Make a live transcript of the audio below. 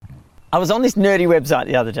I was on this nerdy website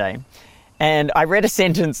the other day and I read a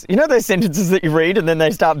sentence. You know those sentences that you read and then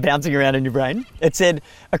they start bouncing around in your brain? It said,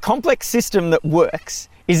 a complex system that works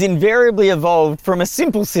is invariably evolved from a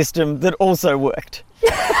simple system that also worked.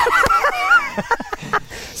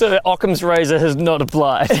 So the Occam's razor has not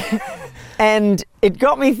applied. And it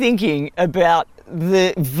got me thinking about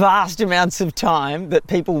the vast amounts of time that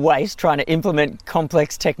people waste trying to implement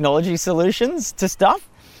complex technology solutions to stuff.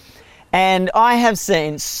 And I have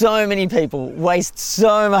seen so many people waste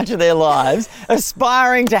so much of their lives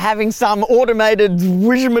aspiring to having some automated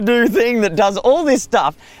whishamadoo thing that does all this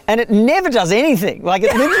stuff, and it never does anything. Like,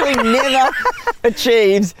 it literally never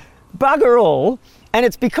achieves bugger all. And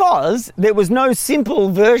it's because there was no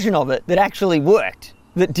simple version of it that actually worked,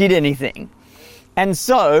 that did anything. And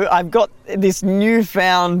so I've got this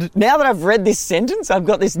newfound, now that I've read this sentence, I've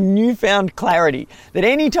got this newfound clarity that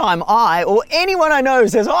anytime I or anyone I know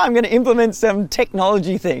says, oh, I'm going to implement some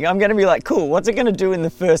technology thing, I'm going to be like, cool, what's it going to do in the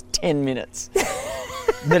first 10 minutes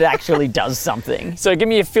that actually does something? So give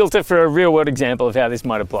me a filter for a real world example of how this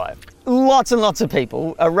might apply. Lots and lots of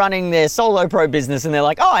people are running their solo pro business and they're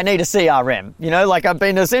like, oh, I need a CRM. You know, like I've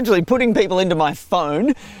been essentially putting people into my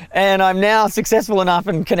phone and I'm now successful enough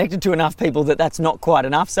and connected to enough people that that's not quite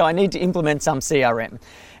enough. So I need to implement some CRM.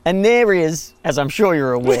 And there is, as I'm sure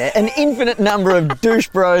you're aware, an infinite number of douche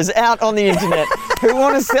bros out on the internet who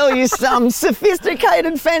want to sell you some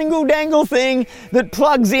sophisticated fangle dangle thing that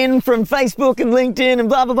plugs in from Facebook and LinkedIn and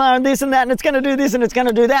blah, blah, blah, and this and that, and it's going to do this and it's going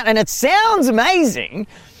to do that. And it sounds amazing.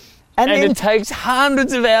 And then it takes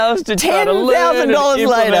hundreds of hours to try to learn and $10,000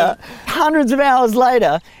 later, hundreds of hours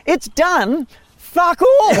later, it's done. Fuck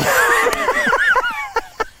all.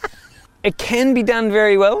 It can be done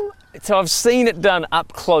very well. So I've seen it done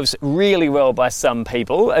up close really well by some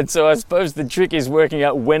people. And so I suppose the trick is working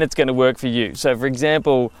out when it's going to work for you. So for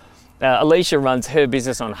example, Alicia runs her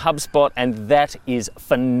business on HubSpot and that is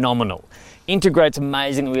phenomenal. Integrates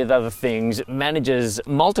amazingly with other things, manages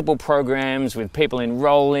multiple programs with people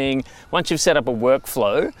enrolling. Once you've set up a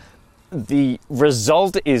workflow, the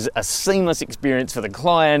result is a seamless experience for the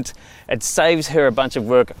client. It saves her a bunch of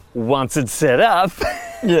work once it's set up.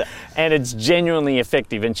 Yeah. And it's genuinely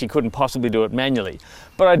effective and she couldn't possibly do it manually.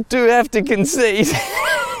 But I do have to concede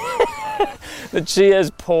that she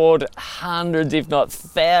has poured hundreds, if not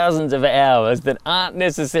thousands of hours that aren't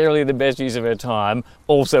necessarily the best use of her time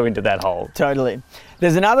also into that hole. Totally.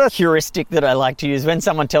 There's another heuristic that I like to use when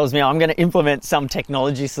someone tells me, oh, I'm going to implement some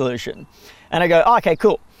technology solution. And I go, oh, okay,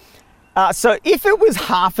 cool. So if it was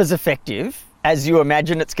half as effective as you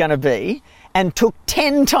imagine it's going to be and took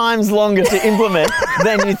 10 times longer to implement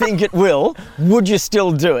than you think it will, would you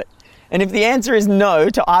still do it? And if the answer is no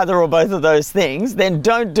to either or both of those things, then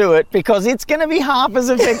don't do it because it's going to be half as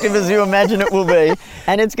effective as you imagine it will be,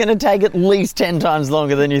 and it's going to take at least 10 times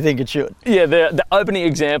longer than you think it should. Yeah, the opening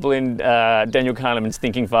example in Daniel Kahneman's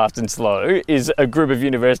Thinking Fast and Slow is a group of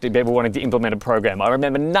university people wanting to implement a program. I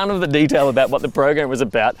remember none of the detail about what the program was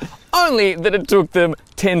about, only that it took them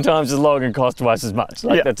 10 times as long and cost twice as much.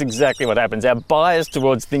 That's exactly what happens. Our bias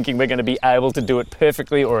towards thinking we're going to be able to do it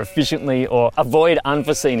perfectly or efficiently or avoid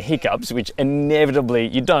unforeseen hiccups, which inevitably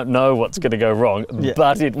you don't know what's going to go wrong,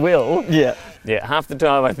 but it will. Yeah. Yeah, half the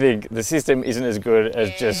time I think the system isn't as good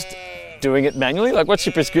as just doing it manually. Like, what's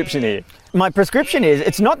your prescription here? My prescription is,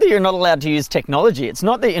 it's not that you're not allowed to use technology. It's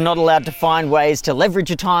not that you're not allowed to find ways to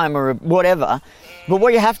leverage your time or whatever. But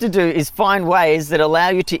what you have to do is find ways that allow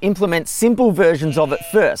you to implement simple versions of it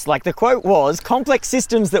first. Like the quote was, complex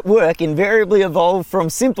systems that work invariably evolve from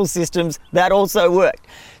simple systems that also work.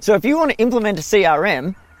 So if you want to implement a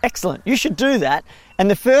CRM, excellent, you should do that. And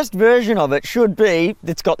the first version of it should be,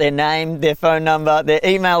 it's got their name, their phone number, their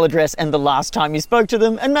email address, and the last time you spoke to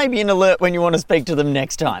them, and maybe an alert when you want to speak to them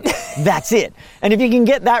next time. That's it. And if you can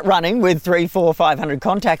get that running with 300, 400, 500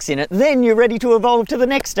 contacts in it, then you're ready to evolve to the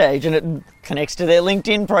next stage, and it connects to their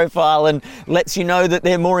LinkedIn profile and lets you know that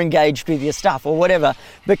they're more engaged with your stuff or whatever.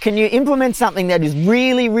 But can you implement something that is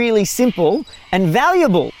really, really simple and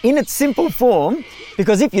valuable in its simple form?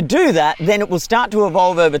 Because if you do that, then it will start to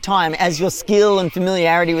evolve over time as your skill and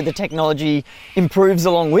familiarity with the technology improves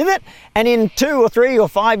along with it. And in 2 or 3 or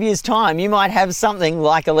 5 years' time, you might have something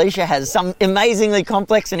like Alicia has, some amazingly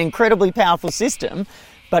complex and incredibly powerful system,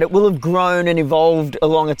 but it will have grown and evolved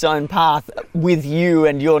along its own path with you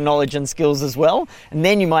and your knowledge and skills as well. And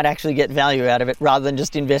then you might actually get value out of it rather than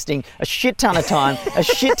just investing a shit ton of time, a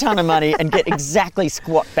shit ton of money and get exactly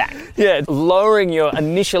squat back. Yeah, lowering your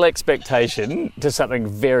initial expectation to something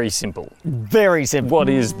very simple. Very simple. What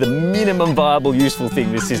is the minimum viable useful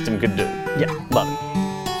thing this system could do? Yeah, love it.